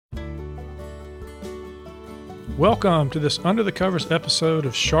Welcome to this Under the Covers episode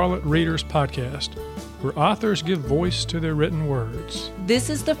of Charlotte Readers Podcast, where authors give voice to their written words. This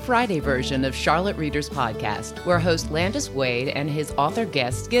is the Friday version of Charlotte Readers Podcast, where host Landis Wade and his author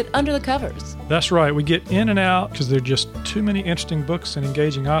guests get under the covers. That's right, we get in and out because there are just too many interesting books and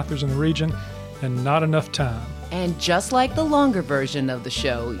engaging authors in the region and not enough time. And just like the longer version of the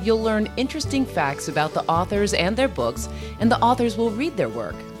show, you'll learn interesting facts about the authors and their books, and the authors will read their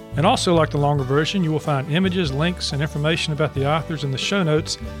work. And also, like the longer version, you will find images, links, and information about the authors in the show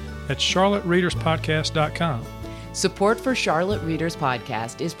notes at charlottereaderspodcast.com. Support for Charlotte Readers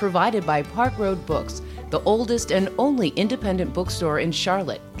Podcast is provided by Park Road Books, the oldest and only independent bookstore in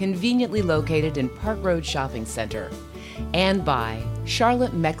Charlotte, conveniently located in Park Road Shopping Center. And by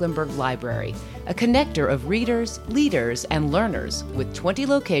Charlotte Mecklenburg Library, a connector of readers, leaders, and learners with 20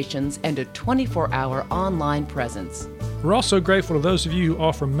 locations and a 24-hour online presence. We're also grateful to those of you who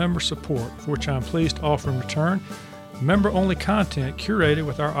offer member support, for which I'm pleased to offer in return member-only content curated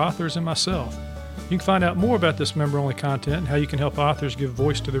with our authors and myself. You can find out more about this member-only content and how you can help authors give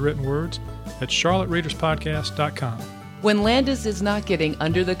voice to their written words at charlottereaderspodcast.com. When Landis is not getting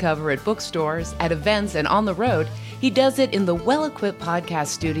under the cover at bookstores, at events, and on the road, he does it in the well-equipped podcast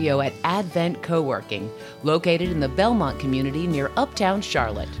studio at Advent Co-working, located in the Belmont community near Uptown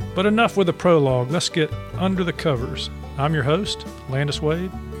Charlotte. But enough with the prologue. Let's get under the covers. I'm your host, Landis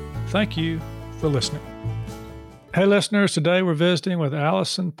Wade. Thank you for listening. Hey, listeners. Today we're visiting with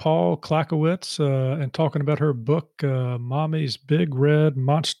Allison Paul Klakowitz and talking about her book, Mommy's Big Red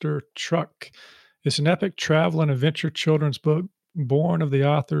Monster Truck. It's an epic travel and adventure children's book born of the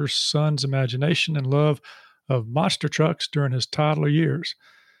author's son's imagination and love of monster trucks during his toddler years.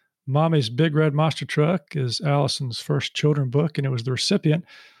 Mommy's Big Red Monster Truck is Allison's first children's book, and it was the recipient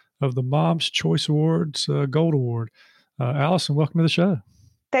of the Mom's Choice Awards Gold Award. Allison, welcome to the show.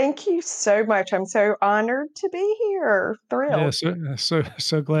 Thank you so much. I'm so honored to be here. Thrilled. Yeah,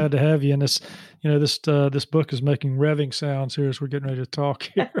 so glad to have you. And this book is making revving sounds here as we're getting ready to talk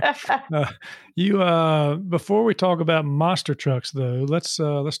here. Before we talk about monster trucks, though, let's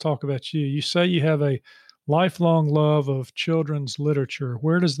talk about you. You say you have a lifelong love of children's literature.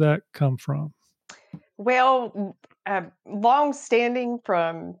 Where does that come from? Well, long-standing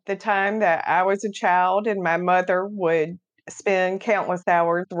from the time that I was a child, and my mother would spend countless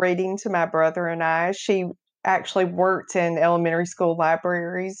hours reading to my brother and I. She actually worked in elementary school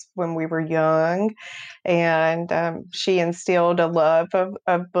libraries when we were young, and she instilled a love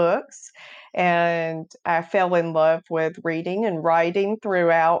of books. And I fell in love with reading and writing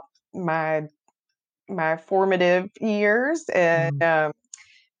throughout my formative years, and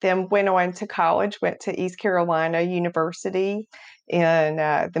then went on to college, went to East Carolina University in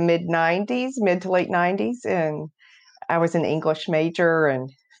the mid to late 90s, and I was an English major and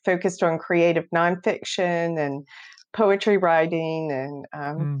focused on creative nonfiction and poetry writing,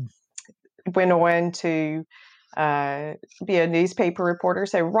 and went on to be a newspaper reporter.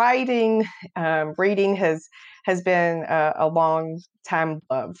 So reading has been a long time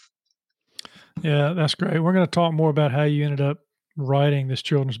love. Yeah, that's great. We're going to talk more about how you ended up writing this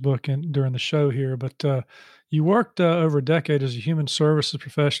children's book during the show here, but you worked over a decade as a human services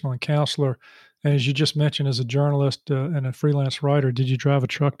professional and counselor. And as you just mentioned, as a journalist and a freelance writer, did you drive a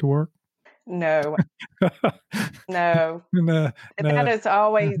truck to work? No. No. That is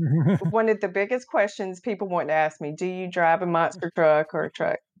always one of the biggest questions people want to ask me. Do you drive a monster truck or a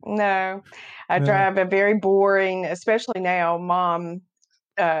truck? No. I drive a very boring, especially now, mom,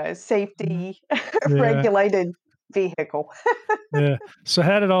 safety regulated vehicle. Yeah. So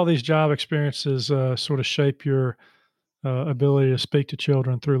how did all these job experiences sort of shape your ability to speak to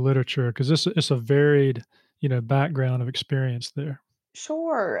children through literature? Because it's a varied, background of experience there.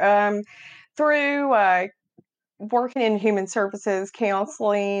 Sure. Through working in human services,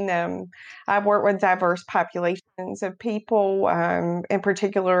 counseling, I've worked with diverse populations of people, in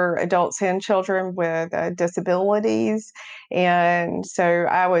particular adults and children with disabilities. And so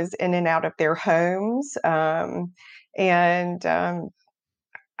I was in and out of their homes.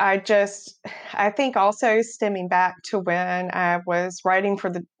 I think also stemming back to when I was writing for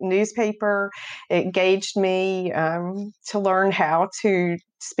the newspaper, it engaged me to learn how to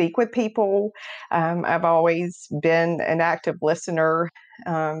speak with people. I've always been an active listener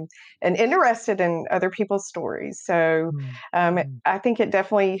and interested in other people's stories. So I think it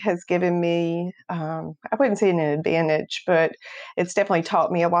definitely has given me, I wouldn't say an advantage, but it's definitely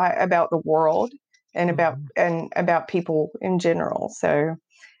taught me a lot about the world and about people in general. So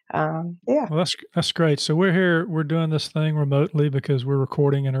yeah. Well, that's great. So we're here, we're doing this thing remotely because we're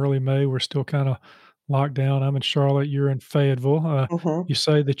recording in early May. We're still kind of lockdown. I'm in Charlotte. You're in Fayetteville. Hmm. You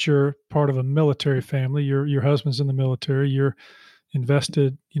say that you're part of a military family. Your husband's in the military. You're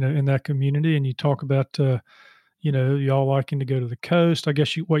invested, in that community, and you talk about, y'all liking to go to the coast. I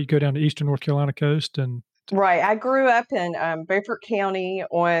guess you go down to Eastern North Carolina coast, and Right. I grew up in Beaufort County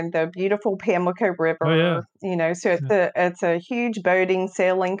on the beautiful Pamlico oh yeah, River. So yeah. it's a huge boating,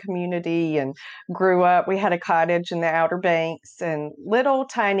 sailing community, and grew up. We had a cottage in the Outer Banks and little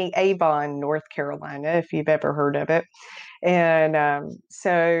tiny Avon, North Carolina, if you've ever heard of it. And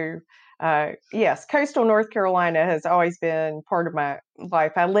yes, coastal North Carolina has always been part of my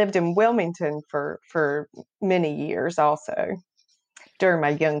life. I lived in Wilmington for many years, also during my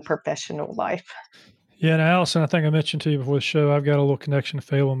young professional life. Yeah, and Allison, I think I mentioned to you before the show, I've got a little connection to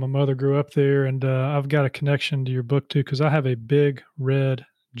Fayetteville. My mother grew up there, and I've got a connection to your book too because I have a big red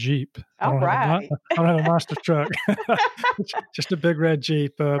Jeep. All right. I don't have a monster truck, it's just a big red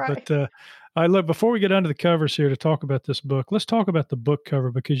Jeep. Right. I look before we get under the covers here to talk about this book. Let's talk about the book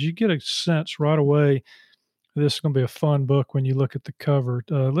cover because you get a sense right away this is going to be a fun book when you look at the cover.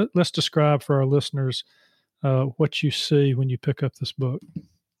 Let's describe for our listeners what you see when you pick up this book.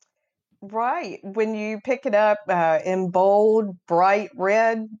 Right. When you pick it up in bold, bright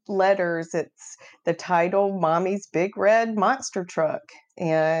red letters, it's the title "Mommy's Big Red Monster Truck,"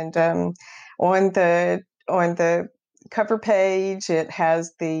 and on the cover page, it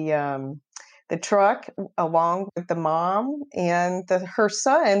has the truck along with the mom and her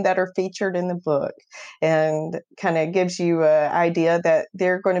son that are featured in the book, and kind of gives you an idea that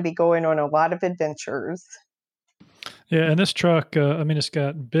they're going to be going on a lot of adventures. Yeah, and this truck, it's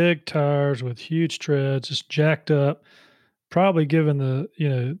got big tires with huge treads. It's jacked up, probably given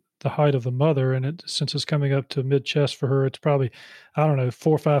the height of the mother, and since it's coming up to mid chest for her, it's probably, I don't know,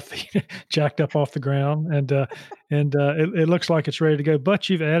 4 or 5 feet jacked up off the ground, and it looks like it's ready to go. But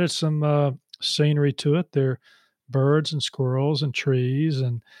you've added some scenery to it. There are birds and squirrels and trees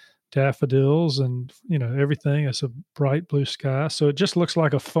and daffodils and everything. It's a bright blue sky, so it just looks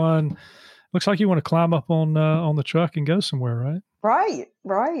like a fun. Looks like you want to climb up on the truck and go somewhere, right? Right,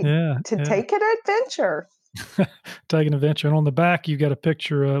 right. Yeah, To yeah. take an adventure. Take an adventure. And on the back, you've got a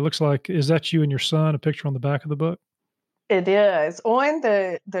picture. Looks like, is that you and your son? A picture on the back of the book? It is on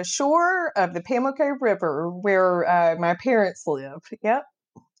the shore of the Pamlico River where my parents live. Yep.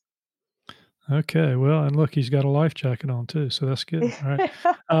 Okay. Well, and look, he's got a life jacket on too, so that's good. All right.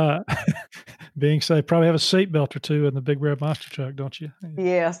 Uh, being safe, probably have a seatbelt or two in the big red monster truck, don't you?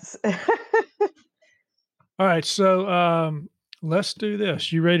 Yes. All right. So let's do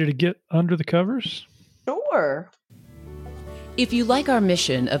this. You ready to get under the covers? Sure. If you like our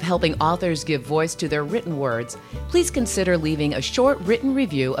mission of helping authors give voice to their written words, please consider leaving a short written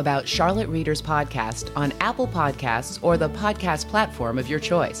review about Charlotte Readers Podcast on Apple Podcasts or the podcast platform of your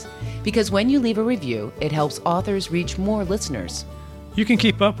choice. Because when you leave a review, it helps authors reach more listeners. You can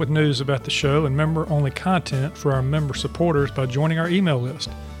keep up with news about the show and member-only content for our member supporters by joining our email list.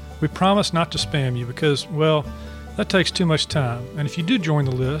 We promise not to spam you because, well, that takes too much time. And if you do join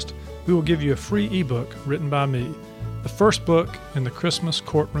the list, we will give you a free ebook written by me, the first book in the Christmas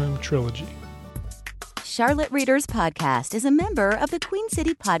Courtroom Trilogy. Charlotte Readers Podcast is a member of the Queen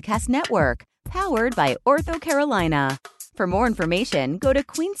City Podcast Network, powered by OrthoCarolina. For more information, go to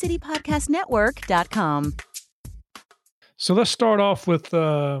queencitypodcastnetwork.com. So let's start off with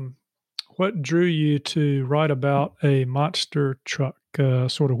what drew you to write about a monster truck?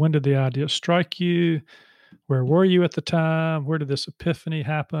 Sort of when did the idea strike you? Where were you at the time? Where did this epiphany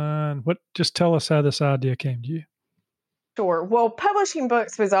happen? Just tell us how this idea came to you. Sure. Well, publishing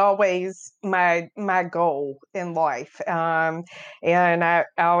books was always my goal in life, and I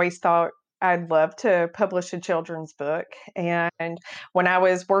always thought I'd love to publish a children's book. And when I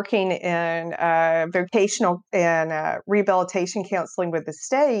was working in vocational and rehabilitation counseling with the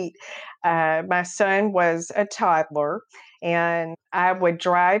state, my son was a toddler, and I would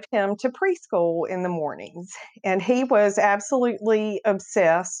drive him to preschool in the mornings. And he was absolutely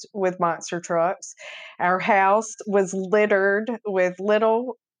obsessed with monster trucks. Our house was littered with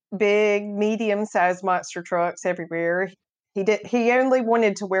little, big, medium-sized monster trucks everywhere. He only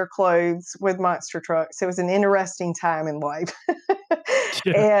wanted to wear clothes with monster trucks. It was an interesting time in life.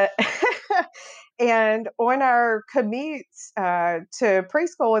 Yeah. and, and on our commutes to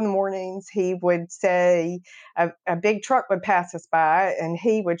preschool in the mornings, he would say a big truck would pass us by, and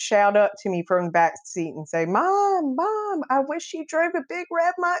he would shout up to me from the back seat and say, "Mom, Mom, I wish you drove a big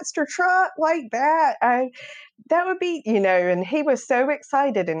red monster truck like that. that would be, and he was so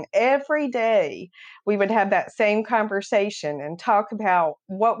excited. And every day we would have that same conversation and talk about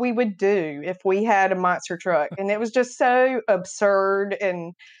what we would do if we had a monster truck. And it was just so absurd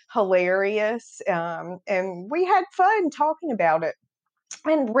and hilarious. And we had fun talking about it.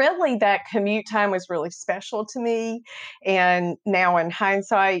 And really, that commute time was really special to me. And now in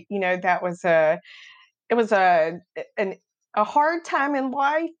hindsight, that was it was a hard time in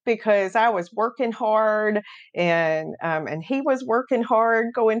life because I was working hard and he was working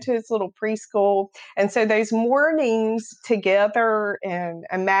hard going to his little preschool. And so those mornings together and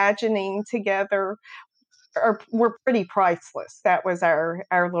imagining together were pretty priceless. That was our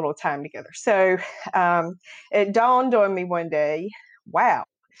little time together. So it dawned on me one day, wow,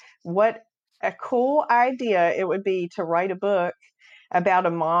 what a cool idea it would be to write a book about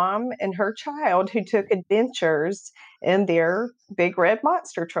a mom and her child who took adventures in their big red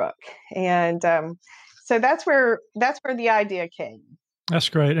monster truck. And so that's where the idea came. That's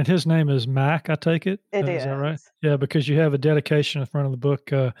great. And his name is Mac, I take it? It is. Is that right? Yeah, because you have a dedication in front of the book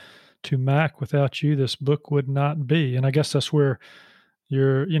to Mac. Without you, this book would not be. And I guess that's where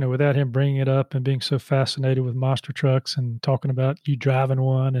you're, without him bringing it up and being so fascinated with monster trucks and talking about you driving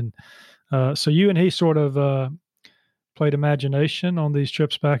one. And so you and he sort of played imagination on these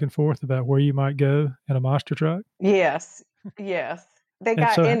trips back and forth about where you might go in a monster truck. Yes. They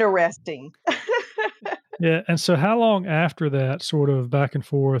got interesting. Yeah. And so how long after that sort of back and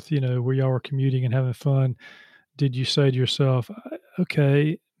forth, where y'all were commuting and having fun, did you say to yourself,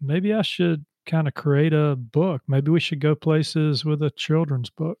 okay, maybe I should kind of create a book? Maybe we should go places with a children's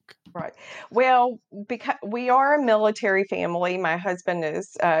book. Right. Well, because we are a military family, my husband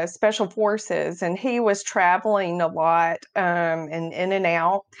is Special Forces, and he was traveling a lot and in and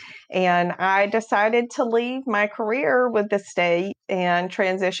out. And I decided to leave my career with the state and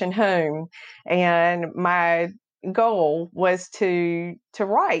transition home. And my goal was to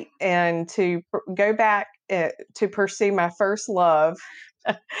write and to go back to pursue my first love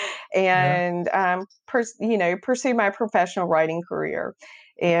and pursue my professional writing career.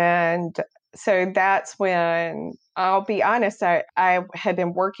 And so that's when, I'll be honest, I had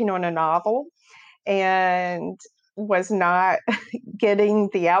been working on a novel and was not getting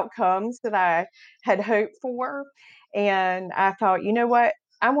the outcomes that I had hoped for. And I thought, you know what?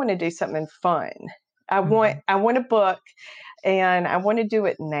 I want to do something fun. I want a book, and I want to do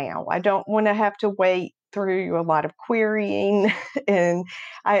it now. I don't want to have to wait through a lot of querying and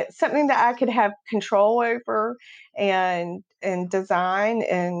something that I could have control over and design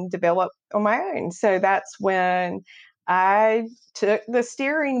and develop on my own. So that's when I took the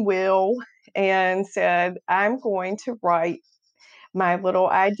steering wheel and said, I'm going to write my little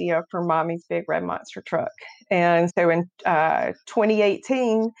idea for Mommy's Big Red Monster Truck. And so in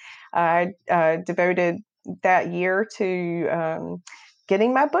 2018, I devoted that year to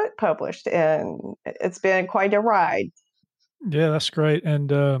getting my book published, and it's been quite a ride. Yeah, that's great.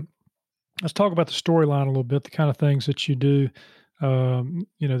 And let's talk about the storyline a little bit, the kind of things that you do,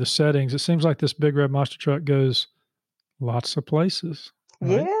 the settings. It seems like this Big Red Monster Truck goes lots of places.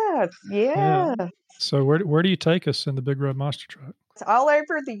 Right? Yeah. So where do you take us in the Big Red Monster Truck? It's all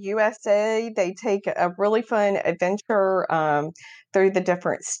over the USA. They take a really fun adventure through the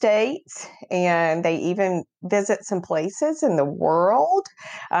different states, and they even visit some places in the world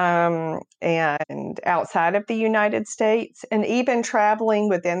and outside of the United States, and even traveling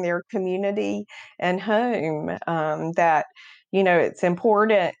within their community and home. That, it's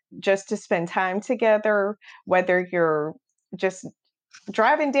important just to spend time together, whether you're just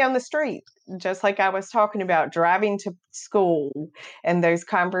driving down the street, just like I was talking about, driving to school, and those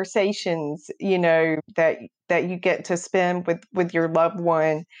conversations, that you get to spend with your loved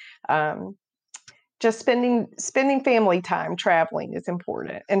one. Just spending family time traveling is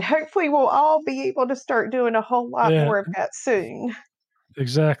important, and hopefully we'll all be able to start doing a whole lot more of that soon.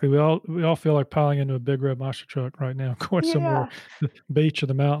 Exactly. We all feel like piling into a Big Red Monster Truck right now, going somewhere, the beach or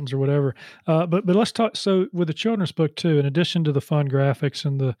the mountains or whatever. But let's talk. So with the children's book too, in addition to the fun graphics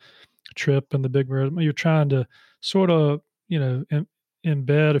and the trip and the Big Red, you're trying to sort of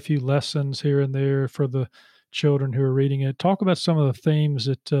embed a few lessons here and there for the children who are reading it. Talk about some of the themes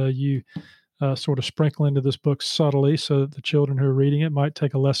that you sort of sprinkle into this book subtly, so that the children who are reading it might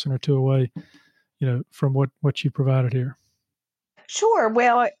take a lesson or two away, from what you provided here. Sure.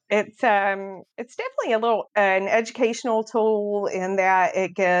 Well, it's definitely an educational tool in that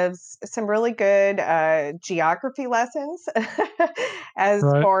it gives some really good geography lessons as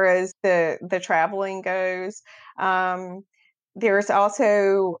far as the traveling goes. There's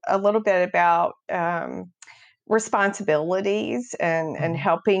also a little bit about responsibilities and Mhm.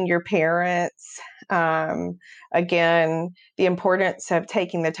 helping your parents. Again, the importance of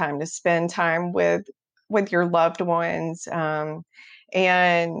taking the time to spend time with your loved ones,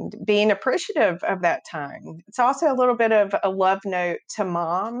 and being appreciative of that time. It's also a little bit of a love note to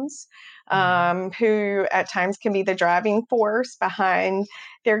moms, Mhm. who at times can be the driving force behind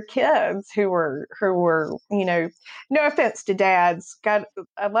their kids who were, no offense to dads. God,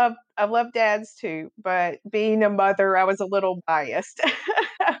 I love dads too, but being a mother, I was a little biased.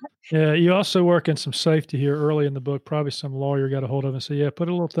 Yeah, you also work in some safety here early in the book. Probably some lawyer got a hold of and said, "Yeah, put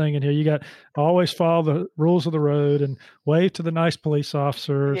a little thing in here. You got always follow the rules of the road and wave to the nice police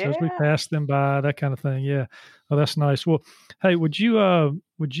officers as we Yeah. pass them by." That kind of thing. Yeah, oh, that's nice. Well, hey, would you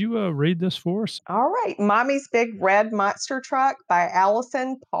read this for us? All right. Mommy's Big Red Monster Truck by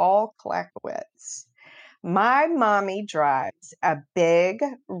Allison Paul Klakowitz. My mommy drives a big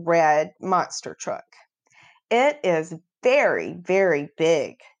red monster truck. It is very, very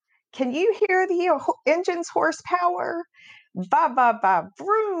big. Can you hear the engine's horsepower? Va, va, va,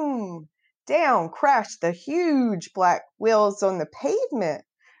 vroom! Down crashed the huge black wheels on the pavement.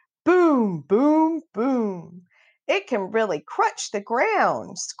 Boom, boom, boom. It can really crunch the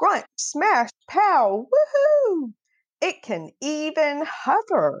ground. Scrunch, smash, pow, woohoo! It can even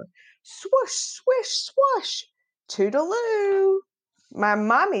hover. Swoosh, swish, swoosh. Toodaloo. My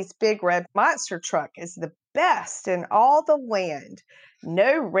mommy's big red monster truck is the best in all the land.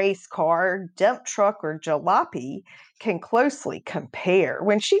 No race car, dump truck, or jalopy can closely compare.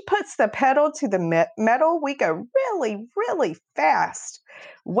 When she puts the pedal to the metal, we go really, really fast.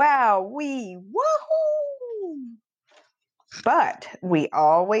 Wow, wee, wahoo! But we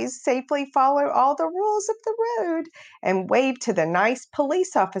always safely follow all the rules of the road and wave to the nice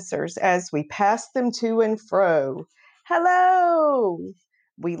police officers as we pass them to and fro. Hello!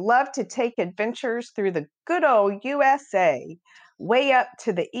 We love to take adventures through the good old USA, way up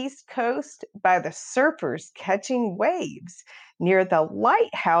to the East Coast by the surfers catching waves, near the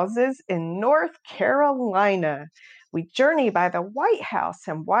lighthouses in North Carolina. We journey by the White House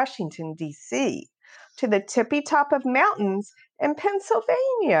in Washington, D.C., to the tippy top of mountains in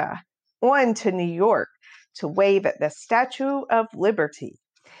Pennsylvania, on to New York to wave at the Statue of Liberty,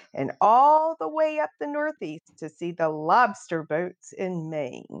 and all the way up the Northeast to see the lobster boats in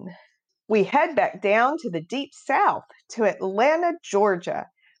Maine. We head back down to the deep South to Atlanta, Georgia,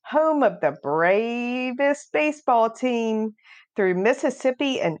 home of the bravest baseball team, through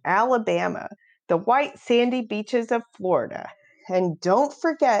Mississippi and Alabama, the white sandy beaches of Florida. And don't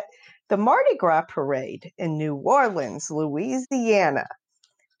forget the Mardi Gras parade in New Orleans, Louisiana.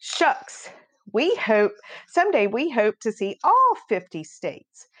 Shucks, we hope to see all 50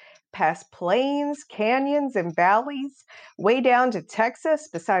 states, past plains, canyons, and valleys, way down to Texas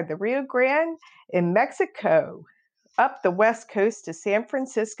beside the Rio Grande, in Mexico, up the West Coast to San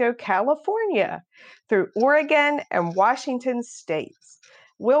Francisco, California, through Oregon and Washington states.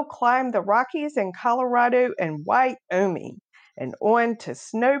 We'll climb the Rockies in Colorado and Wyoming, and on to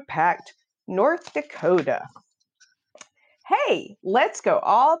snow-packed North Dakota. Hey, let's go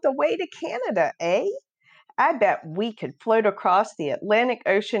all the way to Canada, eh? I bet we could float across the Atlantic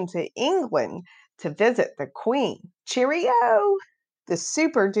Ocean to England to visit the Queen. Cheerio! The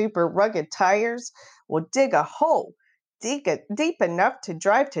super duper rugged tires will dig a hole deep enough to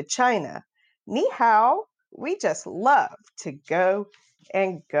drive to China. Ni hao, we just love to go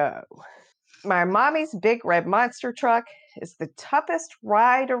and go. My mommy's big red monster truck is the toughest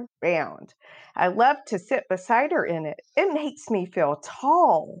ride around. I love to sit beside her in it. It makes me feel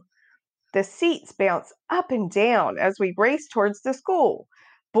tall. The seats bounce up and down as we race towards the school.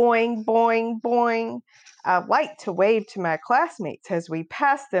 Boing, boing, boing. I like to wave to my classmates as we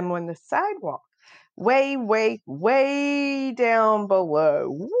pass them on the sidewalk. Way, way, way down below.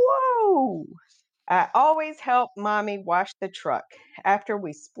 Whoa! I always help Mommy wash the truck after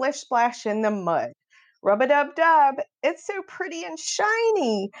we splish splash in the mud. Rub-a-dub-dub, it's so pretty and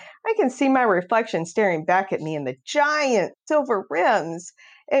shiny. I can see my reflection staring back at me in the giant silver rims.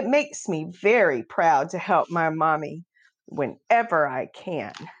 It makes me very proud to help my mommy whenever I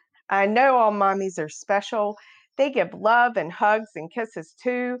can. I know all mommies are special. They give love and hugs and kisses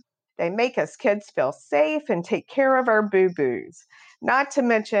too. They make us kids feel safe and take care of our boo-boos. Not to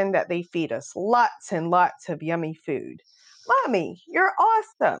mention that they feed us lots and lots of yummy food. Mommy, you're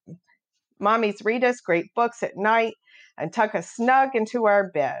awesome. Mommies read us great books at night and tuck us snug into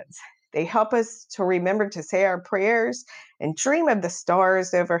our beds. They help us to remember to say our prayers and dream of the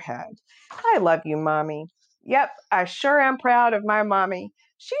stars overhead. I love you, Mommy. Yep, I sure am proud of my mommy.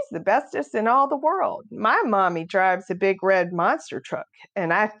 She's the bestest in all the world. My mommy drives a big red monster truck,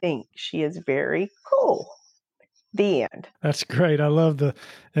 and I think she is very cool. The end. That's great. I love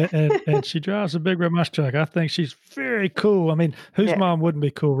and she drives a big red monster truck. I think she's very cool. I mean, whose Yeah. mom wouldn't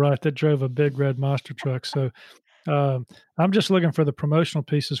be cool, right? That drove a big red monster truck. So, I'm just looking for the promotional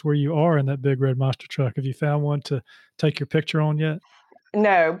pieces where you are in that big red monster truck. Have you found one to take your picture on yet?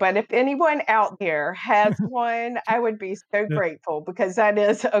 No, but if anyone out there has one, I would be so Yeah, grateful because that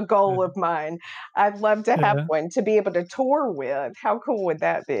is a yeah, goal of mine. I'd love to have yeah. one to be able to tour with. How cool would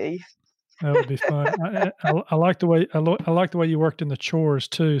that be? That would be fun. I like the way I like the way you worked in the chores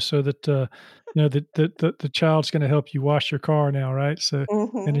too, so that the child's going to help you wash your car now, right? So and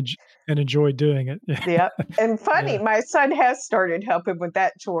Hmm. enj- and enjoy doing it. Yeah, Yep. And funny, yeah. my son has started helping with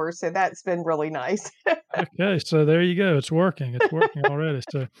that chore, so that's been really nice. Okay, so there you go. It's working. It's working already.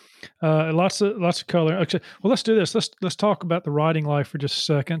 So lots of color. Okay, well let's do this. Let's talk about the writing life for just a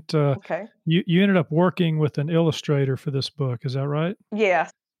second. Okay. You ended up working with an illustrator for this book. Is that right? Yes.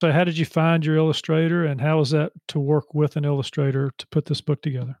 So how did you find your illustrator, and how was that to work with an illustrator to put this book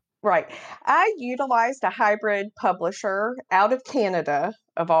together? Right. I utilized a hybrid publisher out of Canada,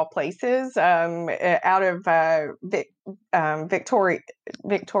 of all places, out of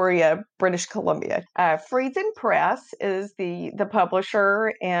Victoria, British Columbia. Friesen Press is the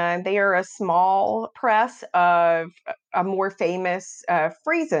publisher, and they are a small press of a more famous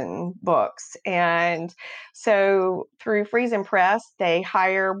Friesen books. And so through Friesen Press, they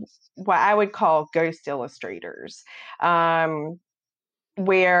hire what I would call ghost illustrators.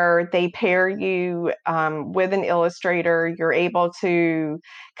 Where they pair you with an illustrator. You're able to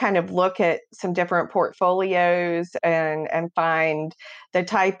kind of look at some different portfolios and find the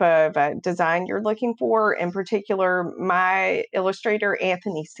type of design you're looking for. In particular, my illustrator,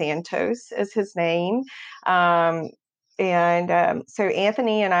 Anthony Santos, is his name. So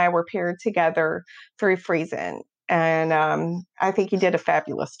Anthony and I were paired together through Friesen, and I think he did a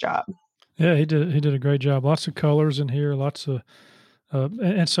fabulous job. Yeah, he did a great job. Lots of colors in here, lots of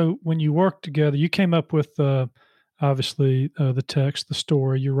and so when you work together, you came up with obviously the text, the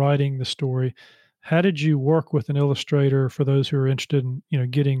story. You're writing the story. How did you work with an illustrator for those who are interested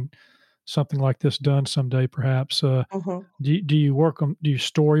in getting something like this done someday? Perhaps Mhm. do you work on do you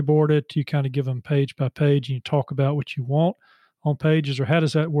storyboard it? Do you kind of give them page by page and you talk about what you want on pages, or how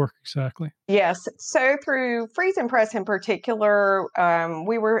does that work exactly? Yes. So through Friesen Press in particular,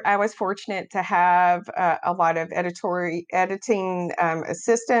 I was fortunate to have a lot of editing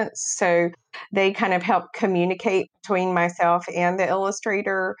assistants. So they kind of helped communicate between myself and the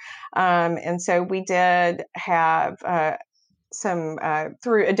illustrator. And so we did have some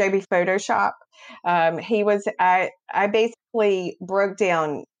through Adobe Photoshop. I basically broke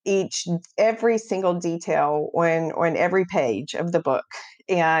down every single detail on every page of the book,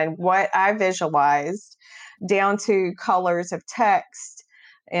 and what I visualized down to colors of text.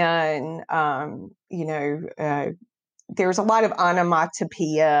 And there's a lot of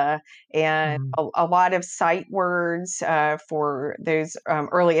onomatopoeia and Mhm. a lot of sight words for those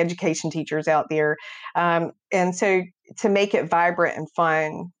early education teachers out there. And so to make it vibrant and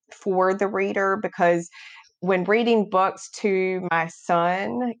fun for the reader, because when reading books to my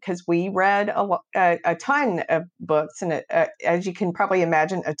son, because we read a ton of books, and as you can probably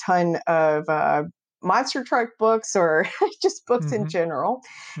imagine, a ton of monster truck books or just books in Mhm. general.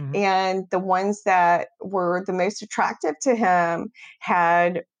 Mhm. And the ones that were the most attractive to him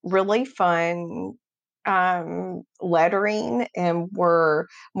had really fun lettering and were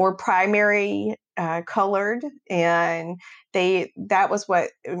more primary colored, and that was what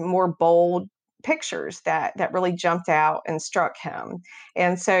more bold pictures that really jumped out and struck him.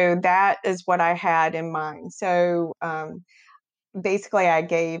 And so that is what I had in mind. So basically I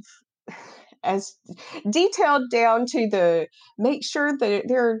gave as detailed down to the make sure that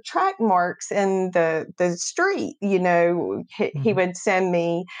there are track marks in the street. He Mhm. would send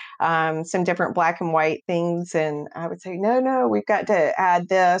me some different black and white things, and I would say, no, we've got to add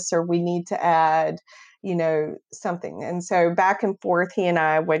this, or we need to add something. And so back and forth, he and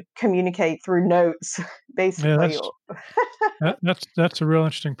I would communicate through notes Yeah, basically. that's a real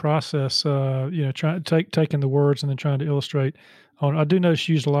interesting process. Trying taking the words and then trying to illustrate. On I do notice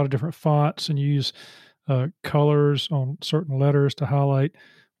you use a lot of different fonts and you use colors on certain letters to highlight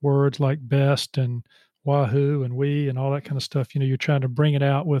words like best and wahoo and we and all that kind of stuff. You're trying to bring it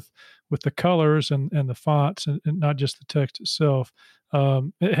out with the colors and the fonts and not just the text itself.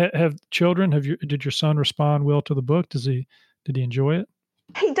 Have children? Did your son respond well to the book? Did he enjoy it?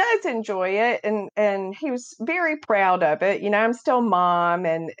 He does enjoy it, and he was very proud of it. I'm still mom,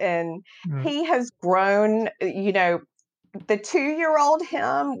 and Right. he has grown, the 2-year-old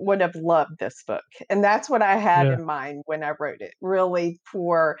him would have loved this book. And that's what I had Yeah. in mind when I wrote it, really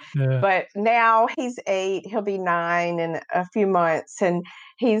Yeah. but now he's 8, he'll be 9 in a few months. And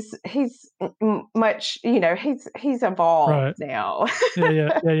he's much, he's evolved Right. now.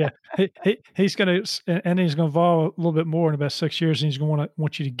 Yeah. He's going to, and he's going to evolve a little bit more in about 6 years, and he's going to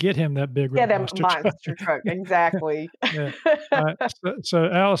want you to get him that big Get red him a monster truck. monster truck. Exactly. Yeah. All right. So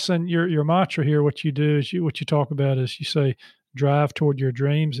Allison, your mantra here, what you do is what you talk about is you say, drive toward your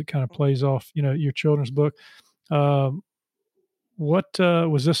dreams. It kind of plays off, your children's book. What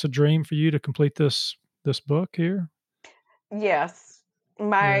was this a dream for you to complete this book here? Yes.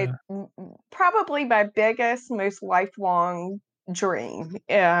 Probably my biggest, most lifelong dream.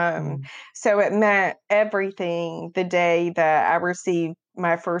 So it meant everything the day that I received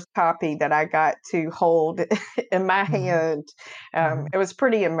my first copy that I got to hold in my hand. It was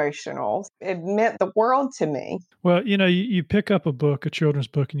pretty emotional. It meant the world to me. Well, you pick up a book, a children's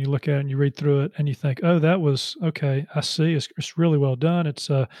book, and you look at it and you read through it and you think, oh, that was okay. I see. It's really well done.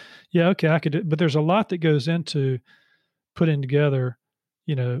 It's okay, I could do it. But there's a lot that goes into putting together,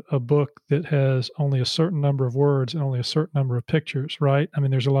 a book that has only a certain number of words and only a certain number of pictures, right? I mean,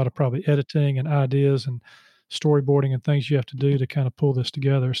 there's a lot of probably editing and ideas and storyboarding and things you have to do to kind of pull this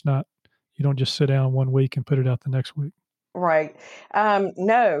together. It's not, you don't just sit down one week and put it out the next week. Right.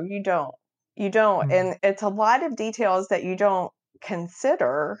 No, you don't. You don't. And it's a lot of details that you don't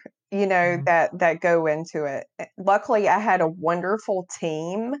consider, that go into it. Luckily, I had a wonderful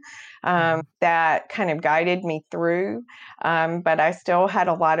team that kind of guided me through, but I still had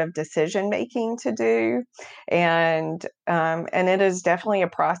a lot of decision making to do, and it is definitely a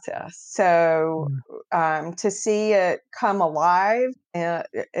process. So to see it come alive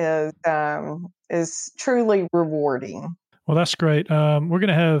is truly rewarding. Well, that's great. We're going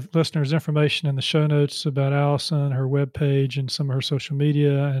to have listeners' information in the show notes about Allison, her webpage, and some of her social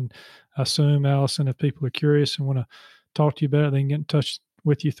media. And I assume, Allison, if people are curious and want to talk to you about it, they can get in touch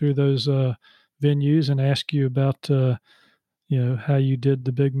with you through those venues and ask you about, how you did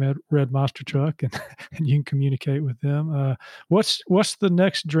the big red monster truck, and you can communicate with them. What's the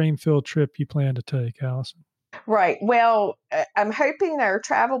next dream-filled trip you plan to take, Allison? Right. Well, I'm hoping our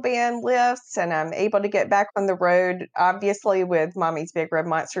travel ban lifts and I'm able to get back on the road. Obviously, with Mommy's Big Red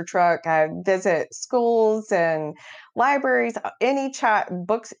Monster Truck, I visit schools and libraries,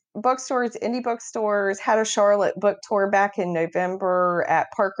 bookstores, indie bookstores. Had a Charlotte book tour back in November at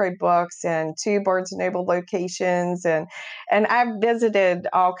Park Road Books and 2 Barnes & Noble locations, and I've visited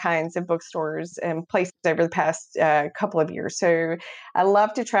all kinds of bookstores and places over the past couple of years. So I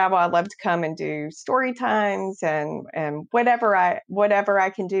love to travel. I love to come and do story times and whatever I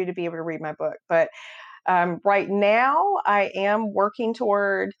can do to be able to read my book. But right now, I am working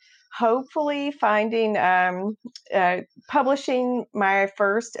toward hopefully publishing my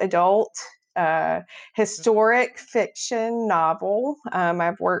first adult historic fiction novel.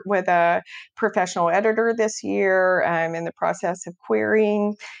 I've worked with a professional editor this year. I'm in the process of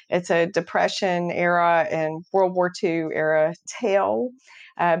querying. It's a Depression era and World War II era tale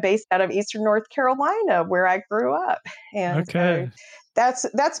based out of Eastern North Carolina, where I grew up. And so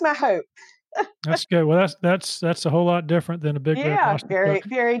that's my hope. That's good. Well, that's a whole lot different than a big red monster truck.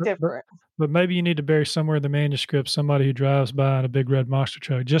 Very different. But maybe you need to bury somewhere in the manuscript somebody who drives by in a big red monster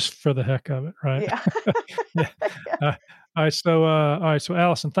truck just for the heck of it, right? Yeah. All right. So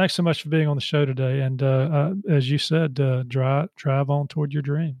Allison, thanks so much for being on the show today. And as you said, drive on toward your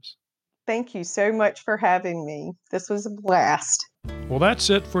dreams. Thank you so much for having me. This was a blast. Well, that's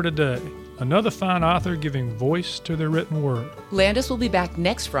it for today. Another fine author giving voice to their written word. Landis will be back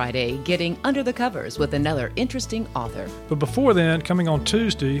next Friday getting under the covers with another interesting author. But before then, coming on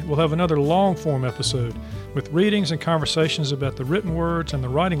Tuesday, we'll have another long-form episode with readings and conversations about the written words and the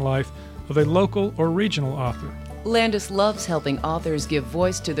writing life of a local or regional author. Landis loves helping authors give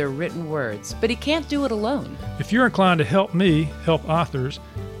voice to their written words, but he can't do it alone. If you're inclined to help me help authors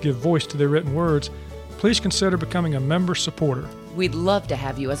give voice to their written words, please consider becoming a member supporter. We'd love to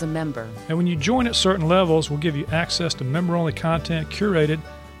have you as a member. And when you join at certain levels, we'll give you access to member-only content curated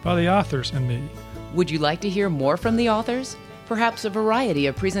by the authors and me. Would you like to hear more from the authors? Perhaps a variety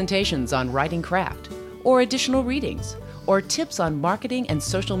of presentations on writing craft, or additional readings, or tips on marketing and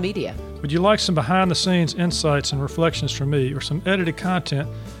social media. Would you like some behind-the-scenes insights and reflections from me, or some edited content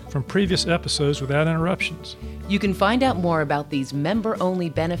from previous episodes without interruptions? You can find out more about these member-only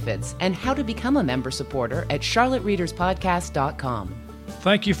benefits and how to become a member supporter at charlottereaderspodcast.com.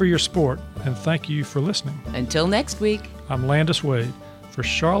 Thank you for your support, and thank you for listening. Until next week, I'm Landis Wade for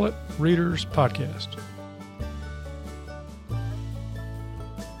Charlotte Readers Podcast.